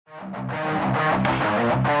Alright,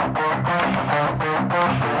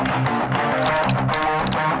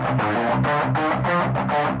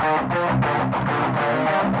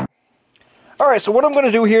 so what I'm going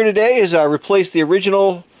to do here today is replace the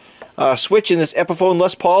original switch in this Epiphone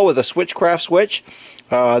Les Paul with a Switchcraft switch.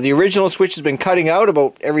 The original switch has been cutting out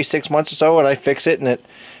about every 6 months or so, and I fix it and it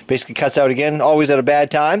basically cuts out again, always at a bad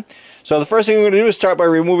time. So the first thing I'm going to do is start by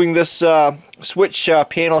removing this switch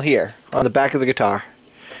panel here on the back of the guitar.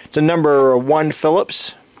 It's a number 1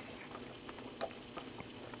 Phillips.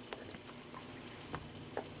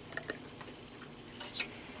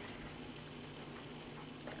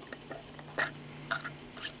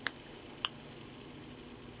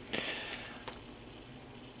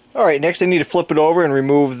 Alright, next I need to flip it over and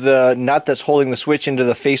remove the nut that's holding the switch into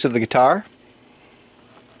the face of the guitar.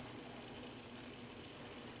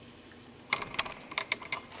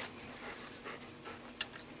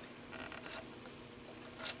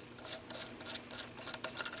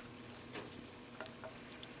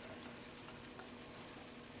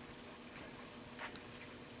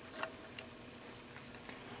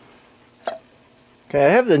 Okay, I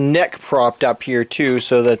have the neck propped up here too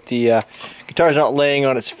so that the guitar's not laying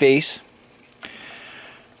on its face.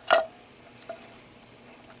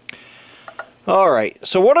 Alright,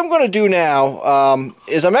 so what I'm going to do now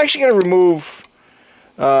is I'm actually going to remove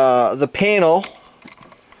the panel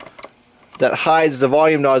that hides the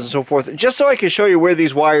volume knobs and so forth, just so I can show you where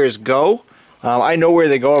these wires go. I know where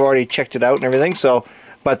they go, I've already checked it out and everything, so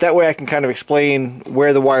but that way I can kind of explain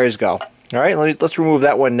where the wires go. Alright, let's remove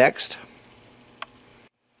that one next.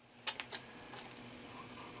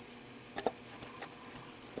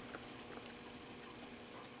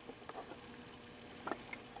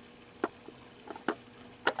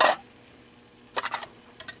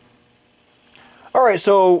 Alright,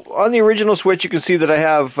 so on the original switch you can see that I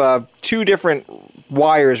have 2 different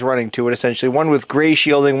wires running to it essentially. One with gray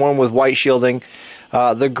shielding, one with white shielding.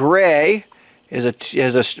 The gray is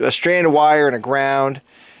a strand of wire and a ground,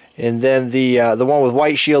 and then the one with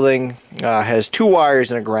white shielding has 2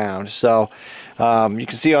 wires and a ground. So you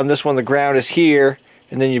can see on this one the ground is here,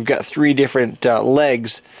 and then you've got 3 different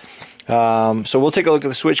legs. So we'll take a look at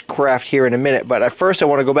the Switchcraft here in a minute, but at first I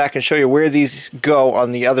want to go back and show you where these go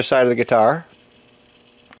on the other side of the guitar.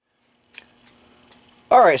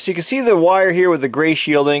 Alright, so you can see the wire here with the gray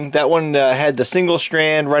shielding. That one had the single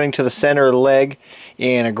strand running to the center of the leg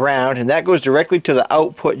and a ground, and that goes directly to the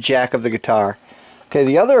output jack of the guitar. Okay,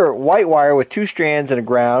 the other white wire with 2 strands and a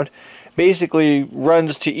ground basically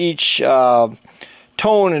runs to each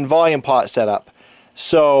tone and volume pot setup.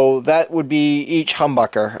 So that would be each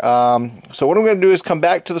humbucker. So what I'm going to do is come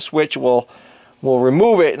back to the switch, we'll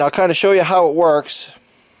remove it, and I'll kind of show you how it works.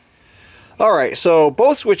 Alright, so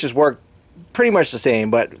both switches work pretty much the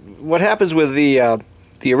same, but what happens with the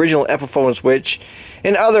original Epiphone switch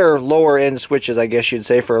and other lower end switches, I guess you'd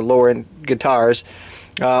say, for lower end guitars,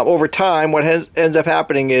 over time what ends up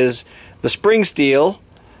happening is the spring steel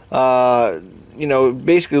you know,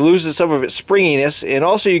 basically loses some of its springiness, and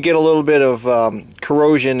also you get a little bit of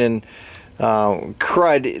corrosion and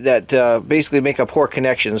crud that basically make a poor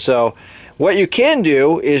connection. So what you can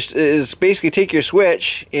do is basically take your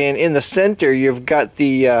switch, and in the center you've got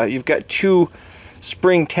the you've got 2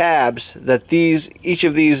 spring tabs that each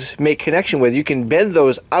of these make connection with. You can bend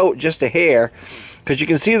those out just a hair, because you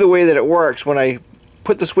can see the way that it works. When I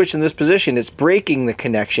put the switch in this position, it's breaking the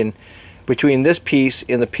connection between this piece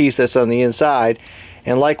and the piece that's on the inside,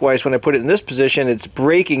 and likewise when I put it in this position, it's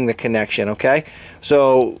breaking the connection. Okay,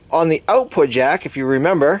 so on the output jack, if you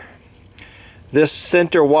remember, this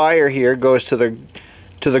center wire here goes to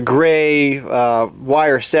the gray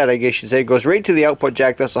wire set, I guess you'd say. It goes right to the output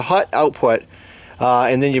jack. That's a hot output,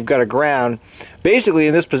 and then you've got a ground. Basically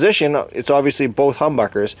in this position it's obviously both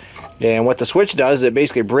humbuckers, and what the switch does is it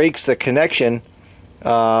basically breaks the connection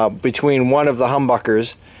between one of the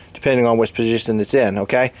humbuckers depending on which position it's in.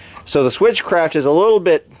 Okay, so the Switchcraft is a little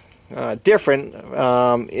bit different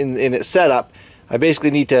in its setup. I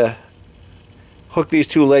basically need to hook these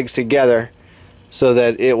 2 legs together so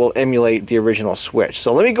that it will emulate the original switch.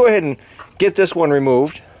 So let me go ahead and get this one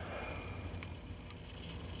removed.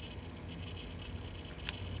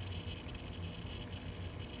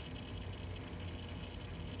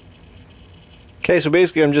 Okay, so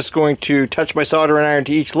basically I'm just going to touch my soldering iron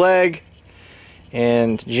to each leg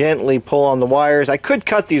and gently pull on the wires. I could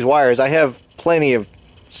cut these wires. I have plenty of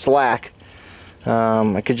slack.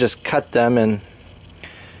 I could just cut them and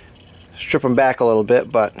strip them back a little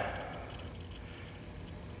bit, but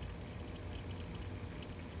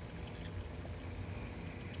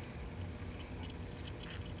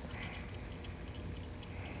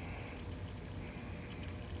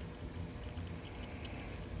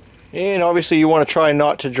And obviously you want to try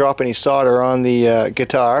not to drop any solder on the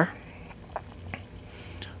guitar.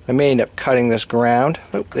 I may end up cutting this ground.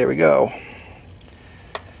 Oh, there we go.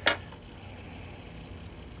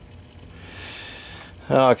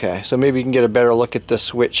 Okay, so maybe you can get a better look at the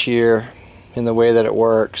switch here in the way that it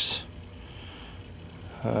works.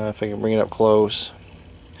 If I can bring it up close.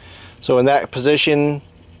 So in that position,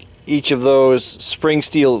 each of those spring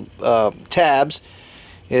steel tabs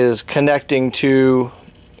is connecting to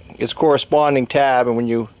its corresponding tab, and when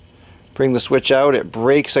you bring the switch out, it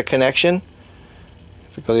breaks a connection.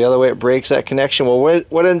 If you go the other way, it breaks that connection. Well,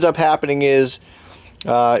 what ends up happening is,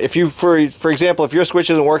 if you, for example, if your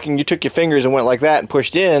switch isn't working, you took your fingers and went like that and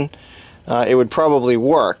pushed in, it would probably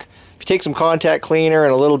work. If you take some contact cleaner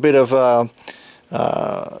and a little bit of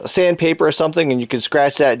sandpaper or something, and you can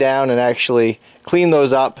scratch that down and actually clean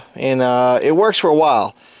those up, and it works for a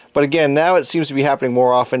while. But again, now it seems to be happening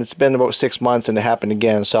more often. It's been about 6 months and it happened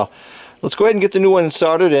again. So let's go ahead and get the new one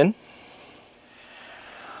soldered in.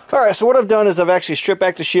 Alright, so what I've done is I've actually stripped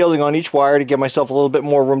back the shielding on each wire to give myself a little bit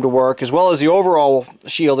more room to work, as well as the overall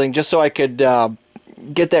shielding, just so I could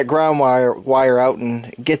get that ground wire out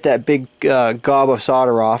and get that big gob of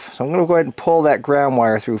solder off. So I'm going to go ahead and pull that ground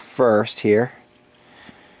wire through first here.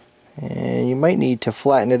 And you might need to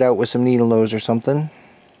flatten it out with some needle nose or something.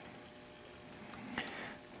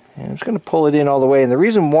 And I'm just going to pull it in all the way, and the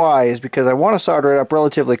reason why is because I want to solder it up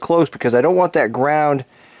relatively close, because I don't want that ground,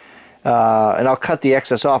 and I'll cut the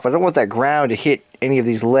excess off, but I don't want that ground to hit any of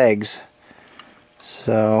these legs.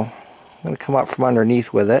 So I'm going to come up from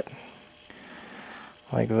underneath with it,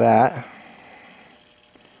 like that,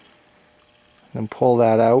 and pull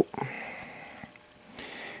that out.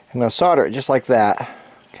 I'm going to solder it just like that.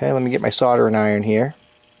 Okay, let me get my soldering iron here.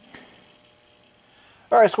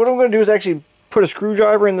 Alright, so what I'm going to do is actually put a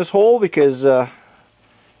screwdriver in this hole, because the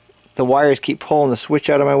wires keep pulling the switch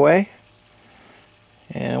out of my way.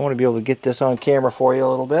 And I want to be able to get this on camera for you a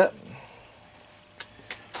little bit.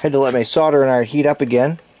 Had to let my soldering iron heat up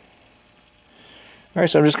again. Alright,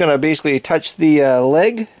 so I'm just going to basically touch the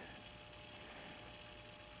leg.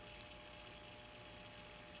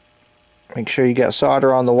 Make sure you got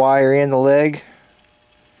solder on the wire and the leg.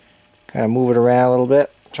 Kind of move it around a little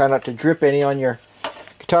bit. Try not to drip any on your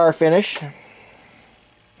guitar finish. I'm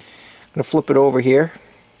going to flip it over here.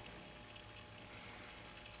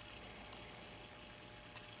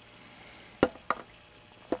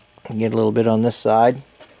 And get a little bit on this side.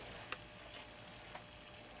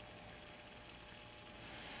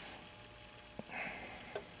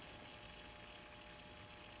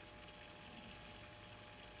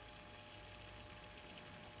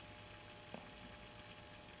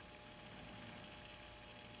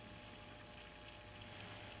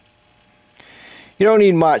 You don't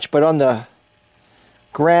need much, but on the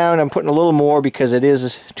ground I'm putting a little more because it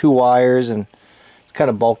is 2 wires and it's kind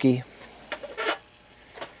of bulky.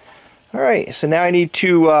 Alright, so now I need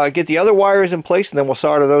to get the other wires in place, and then we'll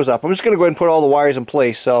solder those up. I'm just going to go ahead and put all the wires in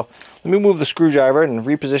place. So let me move the screwdriver and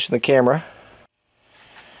reposition the camera.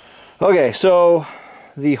 Okay, so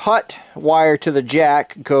the hot wire to the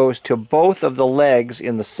jack goes to both of the legs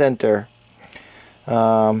in the center.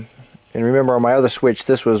 And remember, on my other switch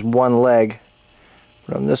this was one leg.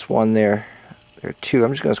 But on this one there are 2.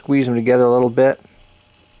 I'm just going to squeeze them together a little bit.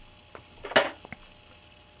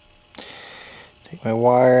 Take my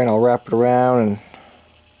wire and I'll wrap it around and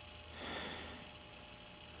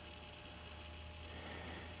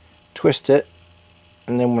twist it.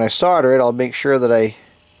 And then when I solder it, I'll make sure that I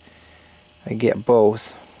get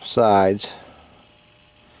both sides,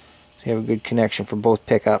 so you have a good connection for both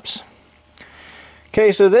pickups.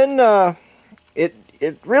 Okay, so then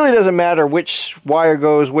it really doesn't matter which wire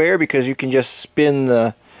goes where, because you can just spin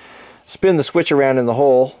the switch around in the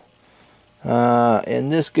hole. In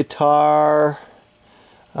this guitar,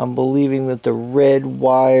 I'm believing that the red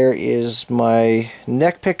wire is my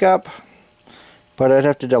neck pickup, but I'd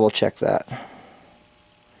have to double check that.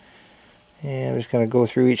 And I'm just going to go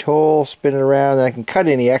through each hole, spin it around, and I can cut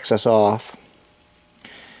any excess off.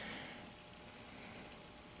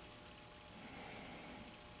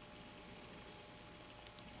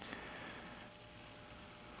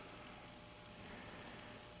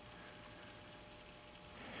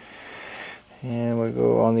 And we'll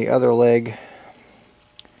go on the other leg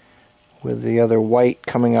with the other white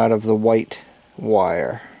coming out of the white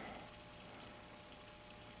wire.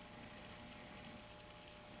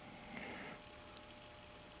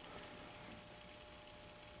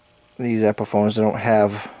 These Epiphones don't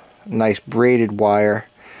have nice braided wire,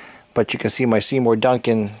 but you can see my Seymour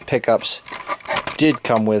Duncan pickups did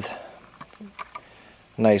come with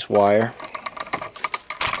nice wire.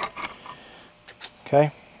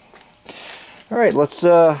 Okay. Alright, let's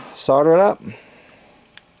solder it up.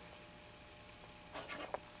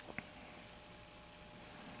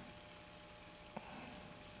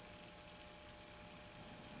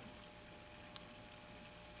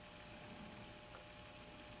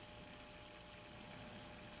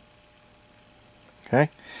 Okay, I'm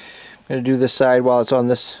going to do this side while it's on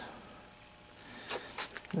this.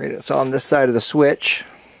 Right, it's on this side of the switch.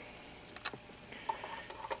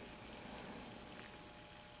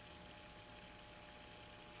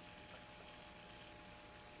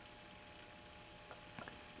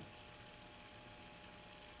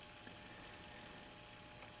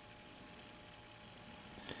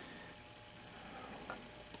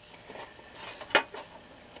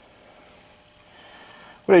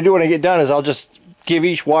 What I do when I get done is I'll just give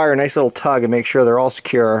each wire a nice little tug and make sure they're all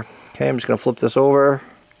secure. Okay, I'm just going to flip this over. I'm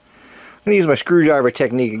going to use my screwdriver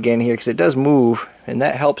technique again here because it does move, and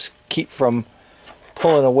that helps keep from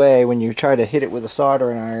pulling away when you try to hit it with a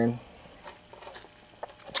soldering iron.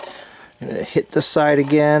 I'm going to hit this side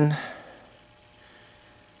again.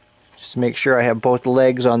 Just make sure I have both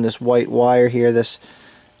legs on this white wire here, this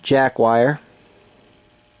jack wire.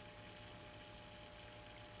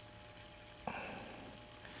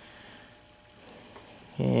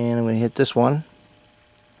 And I'm going to hit this one.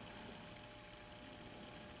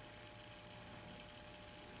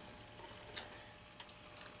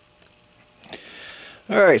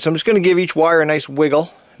 Alright, so I'm just going to give each wire a nice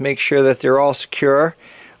wiggle, make sure that they're all secure.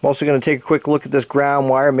 I'm also going to take a quick look at this ground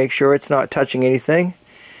wire, make sure it's not touching anything.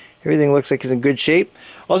 Everything looks like it's in good shape.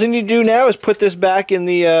 All you need to do now is put this back in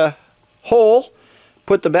the hole,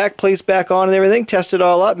 put the back plates back on and everything, test it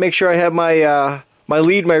all up, make sure I have my, my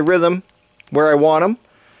lead, my rhythm where I want them,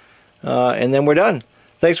 and then we're done.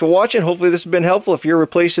 Thanks for watching. Hopefully this has been helpful if you're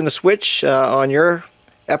replacing the switch on your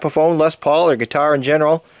Epiphone, Les Paul, or guitar in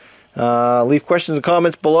general. Leave questions and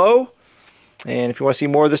comments below, and if you want to see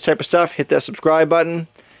more of this type of stuff, hit that subscribe button,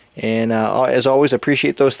 and as always, I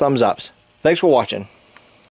appreciate those thumbs ups. Thanks for watching.